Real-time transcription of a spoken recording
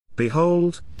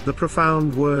Behold, the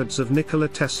profound words of Nikola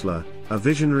Tesla, a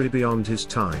visionary beyond his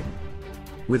time.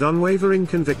 With unwavering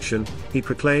conviction, he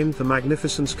proclaimed the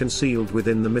magnificence concealed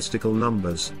within the mystical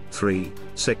numbers 3,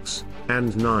 6,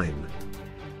 and 9.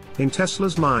 In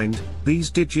Tesla's mind,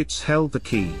 these digits held the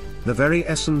key, the very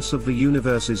essence of the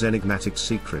universe's enigmatic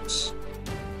secrets.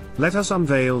 Let us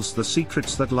unveil the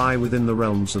secrets that lie within the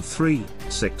realms of 3,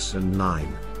 6 and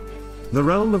 9. The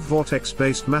realm of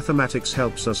vortex-based mathematics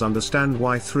helps us understand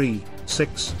why 3,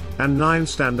 6, and 9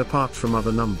 stand apart from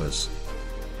other numbers.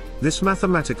 This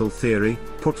mathematical theory,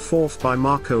 put forth by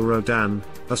Marco Rodin,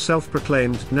 a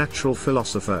self-proclaimed natural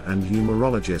philosopher and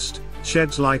numerologist,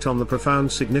 sheds light on the profound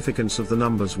significance of the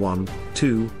numbers 1,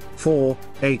 2, 4,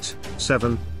 8,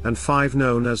 7, and 5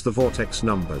 known as the vortex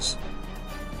numbers.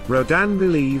 Rodin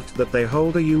believed that they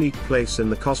hold a unique place in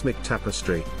the cosmic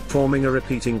tapestry, forming a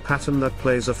repeating pattern that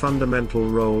plays a fundamental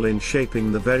role in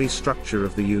shaping the very structure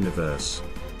of the universe.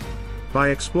 By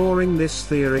exploring this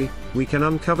theory, we can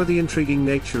uncover the intriguing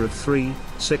nature of 3,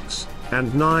 6,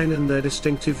 and 9 and their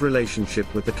distinctive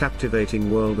relationship with the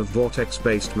captivating world of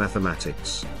vortex-based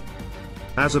mathematics.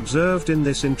 As observed in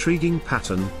this intriguing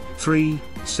pattern, 3,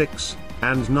 6,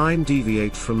 and 9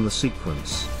 deviate from the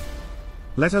sequence.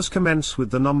 Let us commence with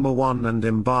the number 1 and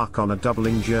embark on a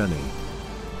doubling journey.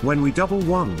 When we double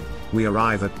 1, we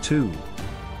arrive at 2.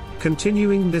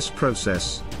 Continuing this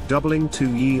process, doubling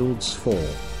 2 yields 4.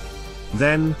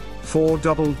 Then, 4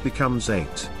 doubled becomes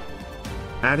 8.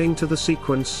 Adding to the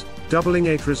sequence, doubling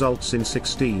 8 results in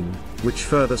 16, which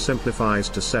further simplifies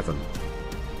to 7.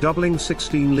 Doubling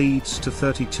 16 leads to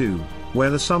 32, where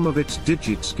the sum of its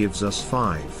digits gives us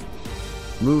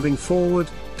 5. Moving forward,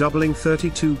 doubling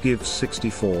 32 gives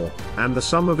 64, and the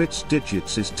sum of its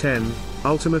digits is 10,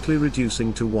 ultimately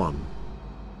reducing to 1.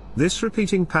 This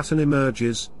repeating pattern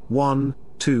emerges, 1,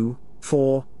 2,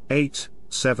 4, 8,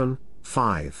 7,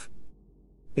 5.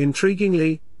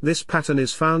 Intriguingly, this pattern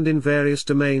is found in various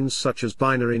domains such as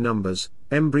binary numbers,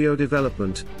 embryo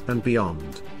development, and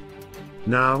beyond.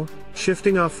 Now,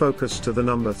 shifting our focus to the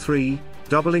number 3,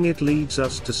 doubling it leads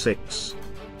us to 6.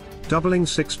 Doubling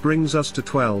 6 brings us to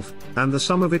 12, and the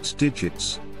sum of its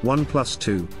digits, 1 plus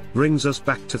 2, brings us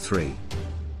back to 3.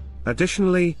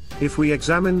 Additionally, if we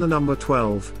examine the number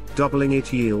 12, doubling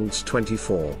it yields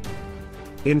 24.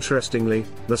 Interestingly,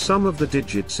 the sum of the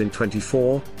digits in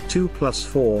 24, 2 plus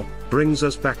 4, brings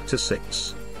us back to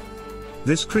 6.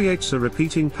 This creates a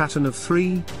repeating pattern of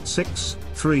 3, 6,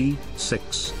 3,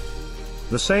 6.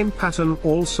 The same pattern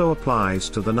also applies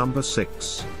to the number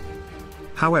 6.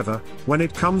 However, when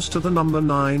it comes to the number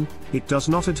 9, it does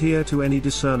not adhere to any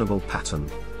discernible pattern.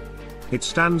 It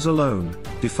stands alone,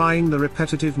 defying the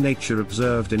repetitive nature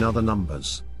observed in other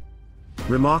numbers.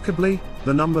 Remarkably,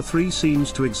 the number 3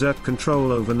 seems to exert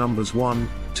control over numbers 1,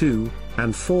 2,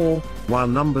 and 4, while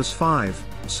numbers 5,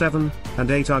 7, and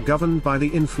 8 are governed by the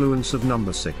influence of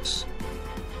number 6.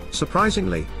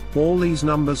 Surprisingly, all these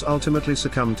numbers ultimately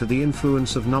succumb to the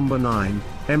influence of number 9,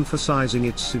 emphasizing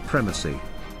its supremacy.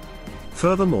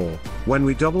 Furthermore, when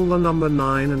we double the number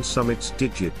 9 and sum its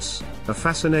digits, a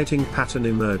fascinating pattern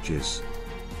emerges.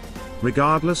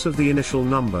 Regardless of the initial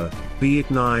number, be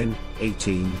it 9,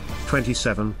 18,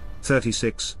 27,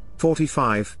 36,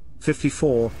 45,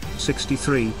 54,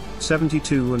 63,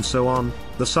 72 and so on,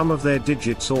 the sum of their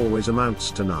digits always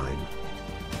amounts to 9.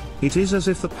 It is as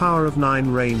if the power of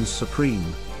 9 reigns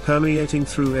supreme, permeating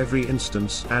through every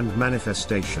instance and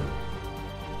manifestation.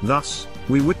 Thus,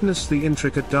 we witness the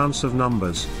intricate dance of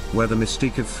numbers, where the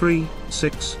mystique of 3,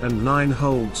 6 and 9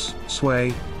 holds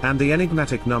sway, and the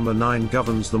enigmatic number 9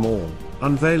 governs them all,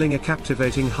 unveiling a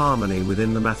captivating harmony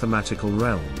within the mathematical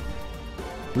realm.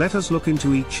 Let us look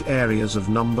into each areas of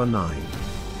number 9.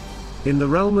 In the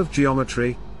realm of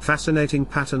geometry, fascinating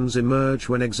patterns emerge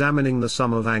when examining the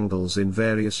sum of angles in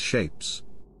various shapes.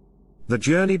 The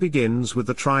journey begins with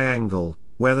the triangle,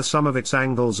 where the sum of its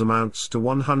angles amounts to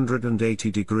 180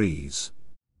 degrees.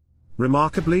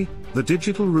 Remarkably, the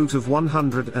digital root of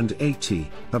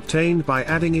 180, obtained by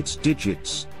adding its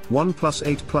digits, 1 plus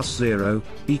 8 plus 0,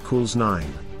 equals 9.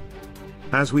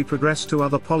 As we progress to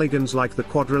other polygons like the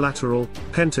quadrilateral,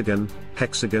 pentagon,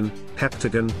 hexagon,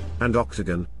 heptagon, and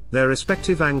octagon, their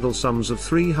respective angle sums of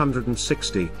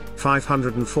 360,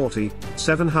 540,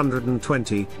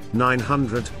 720,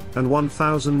 900, and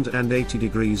 1080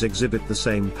 degrees exhibit the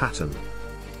same pattern.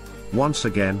 Once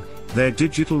again, their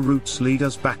digital roots lead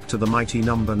us back to the mighty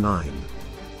number 9.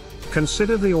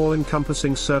 Consider the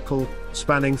all-encompassing circle,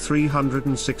 spanning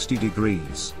 360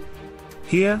 degrees.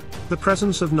 Here, the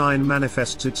presence of 9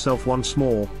 manifests itself once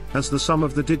more, as the sum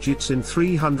of the digits in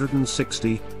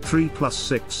 360, 3 plus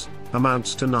 6,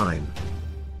 amounts to 9.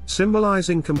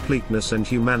 Symbolizing completeness and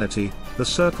humanity, the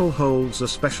circle holds a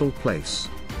special place.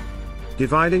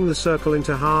 Dividing the circle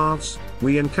into halves,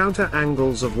 we encounter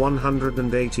angles of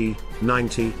 180,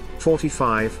 90,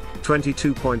 45,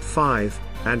 22.5,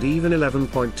 and even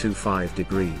 11.25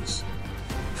 degrees.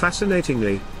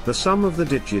 Fascinatingly, the sum of the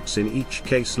digits in each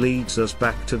case leads us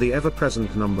back to the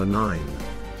ever-present number 9.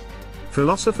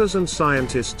 Philosophers and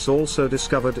scientists also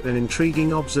discovered an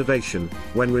intriguing observation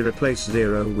when we replace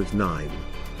 0 with 9.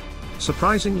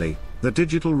 Surprisingly, the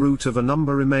digital root of a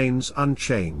number remains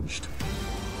unchanged.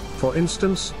 For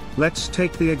instance, let's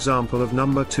take the example of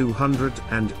number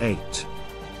 208.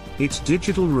 Its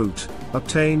digital root,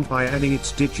 obtained by adding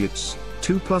its digits,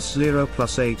 2 plus 0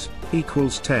 plus 8,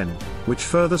 equals 10, which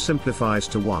further simplifies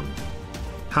to 1.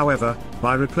 However,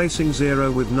 by replacing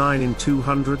 0 with 9 in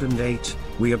 208,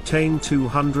 we obtain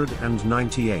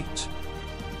 298.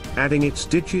 Adding its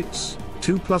digits,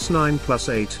 2 plus 9 plus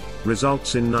 8,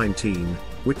 results in 19,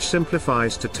 which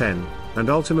simplifies to 10,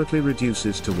 and ultimately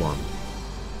reduces to 1.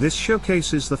 This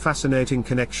showcases the fascinating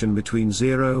connection between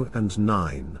 0 and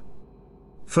 9.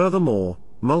 Furthermore,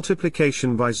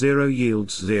 multiplication by 0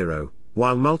 yields 0,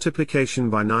 while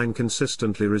multiplication by 9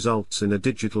 consistently results in a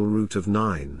digital root of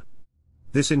 9.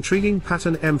 This intriguing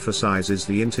pattern emphasizes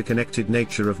the interconnected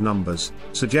nature of numbers,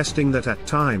 suggesting that at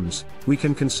times, we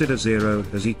can consider 0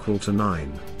 as equal to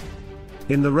 9.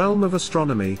 In the realm of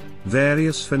astronomy,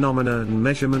 various phenomena and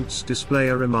measurements display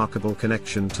a remarkable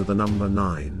connection to the number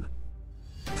 9.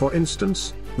 For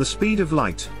instance, the speed of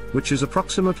light, which is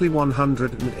approximately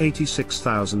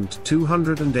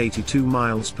 186,282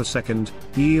 miles per second,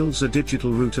 yields a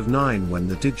digital root of 9 when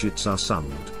the digits are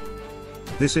summed.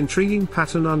 This intriguing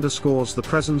pattern underscores the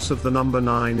presence of the number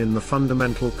 9 in the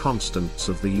fundamental constants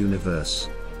of the universe.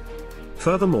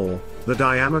 Furthermore, the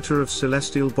diameter of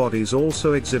celestial bodies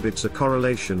also exhibits a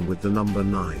correlation with the number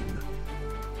 9.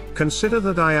 Consider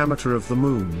the diameter of the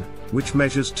Moon, which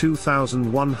measures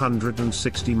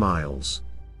 2,160 miles.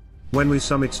 When we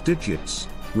sum its digits,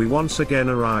 we once again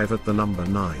arrive at the number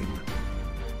 9.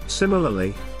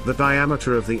 Similarly, the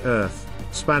diameter of the Earth,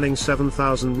 spanning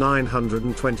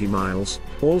 7,920 miles,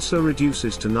 also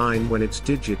reduces to 9 when its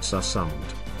digits are summed.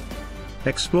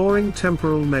 Exploring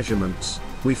temporal measurements,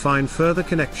 we find further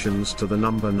connections to the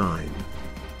number 9.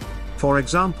 For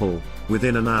example,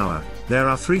 within an hour, there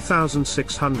are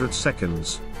 3,600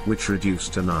 seconds, which reduce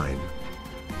to 9.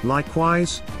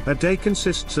 Likewise, a day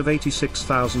consists of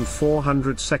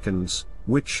 86,400 seconds,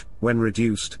 which, when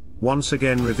reduced, once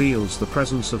again reveals the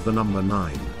presence of the number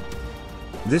 9.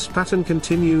 This pattern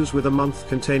continues with a month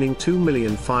containing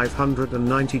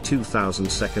 2,592,000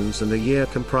 seconds and a year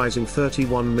comprising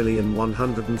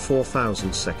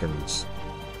 31,104,000 seconds.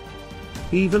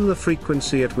 Even the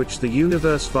frequency at which the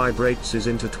universe vibrates is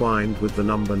intertwined with the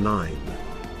number 9.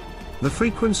 The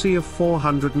frequency of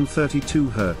 432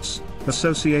 Hz,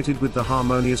 associated with the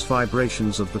harmonious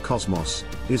vibrations of the cosmos,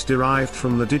 is derived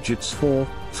from the digits 4,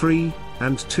 3,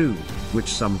 and 2,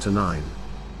 which sum to 9.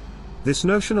 This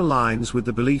notion aligns with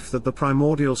the belief that the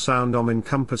primordial sound Om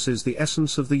encompasses the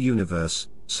essence of the universe,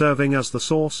 serving as the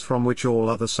source from which all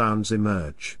other sounds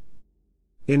emerge.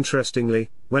 Interestingly,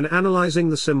 when analyzing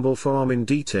the symbol for Om in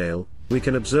detail, we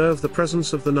can observe the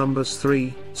presence of the numbers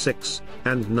 3, 6,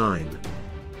 and 9.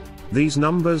 These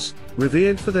numbers,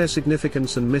 revered for their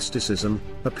significance and mysticism,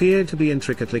 appear to be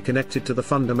intricately connected to the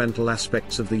fundamental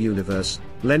aspects of the universe,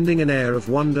 lending an air of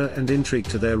wonder and intrigue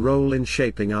to their role in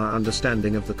shaping our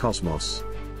understanding of the cosmos.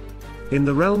 In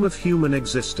the realm of human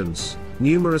existence,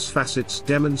 numerous facets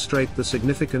demonstrate the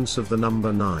significance of the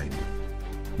number 9.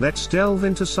 Let's delve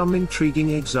into some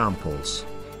intriguing examples.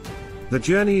 The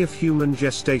journey of human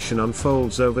gestation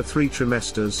unfolds over 3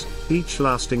 trimesters, each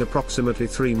lasting approximately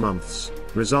 3 months,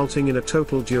 resulting in a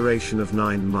total duration of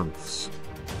 9 months.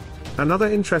 Another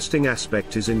interesting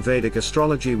aspect is in Vedic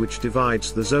astrology, which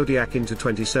divides the zodiac into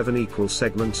 27 equal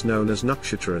segments known as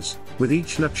nakshatras, with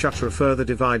each nakshatra further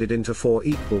divided into 4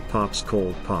 equal parts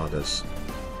called padas.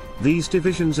 These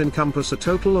divisions encompass a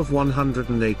total of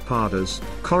 108 padas,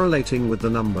 correlating with the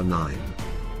number 9.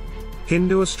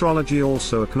 Hindu astrology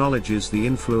also acknowledges the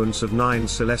influence of 9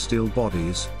 celestial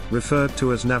bodies, referred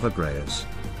to as navagrahas.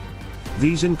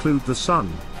 These include the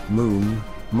Sun, Moon,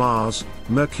 Mars,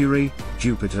 Mercury,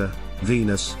 Jupiter,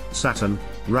 Venus, Saturn,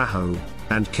 Rahu,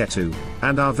 and Ketu,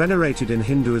 and are venerated in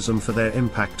Hinduism for their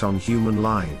impact on human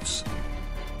lives.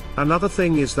 Another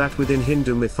thing is that within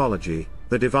Hindu mythology,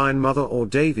 the Divine Mother or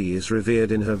Devi is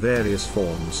revered in her various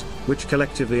forms, which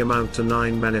collectively amount to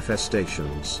 9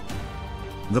 manifestations.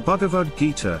 The Bhagavad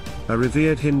Gita, a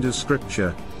revered Hindu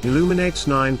scripture, illuminates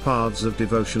 9 paths of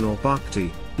devotion or bhakti,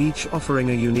 each offering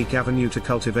a unique avenue to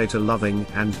cultivate a loving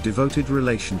and devoted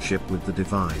relationship with the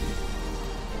divine.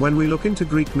 When we look into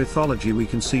Greek mythology, we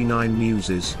can see 9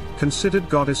 muses, considered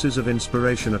goddesses of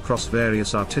inspiration across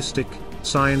various artistic,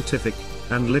 scientific,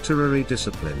 and literary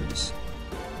disciplines.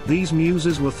 These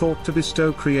muses were thought to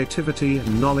bestow creativity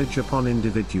and knowledge upon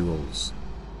individuals.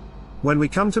 When we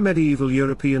come to medieval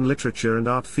European literature and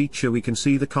art feature, we can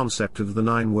see the concept of the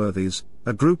 9 worthies,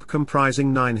 a group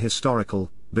comprising 9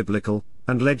 historical, biblical,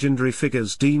 and legendary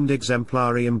figures deemed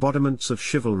exemplary embodiments of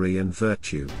chivalry and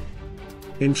virtue.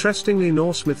 Interestingly,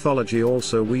 Norse mythology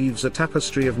also weaves a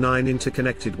tapestry of 9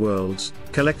 interconnected worlds,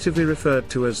 collectively referred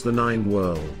to as the 9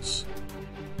 worlds.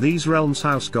 These realms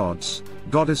house gods,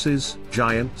 goddesses,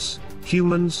 giants,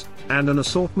 humans, and an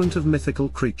assortment of mythical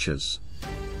creatures.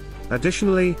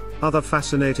 Additionally, other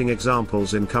fascinating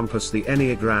examples encompass the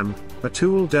Enneagram, a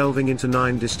tool delving into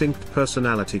 9 distinct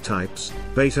personality types,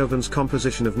 Beethoven's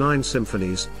composition of 9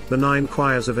 symphonies, the 9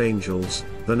 choirs of angels,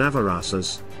 the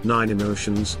Navarasas, 9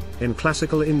 emotions, in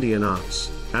classical Indian arts,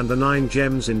 and the 9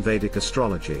 gems in Vedic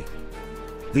astrology.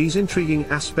 These intriguing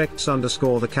aspects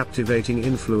underscore the captivating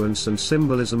influence and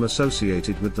symbolism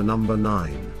associated with the number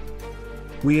 9.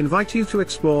 We invite you to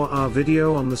explore our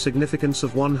video on the significance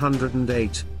of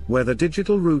 108, where the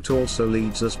digital route also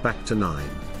leads us back to 9.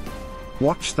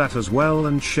 Watch that as well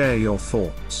and share your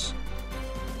thoughts.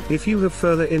 If you have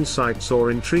further insights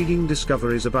or intriguing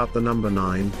discoveries about the number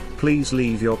 9, please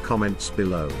leave your comments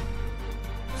below.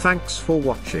 Thanks for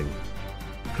watching.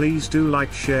 Please do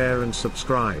like, share and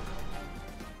subscribe.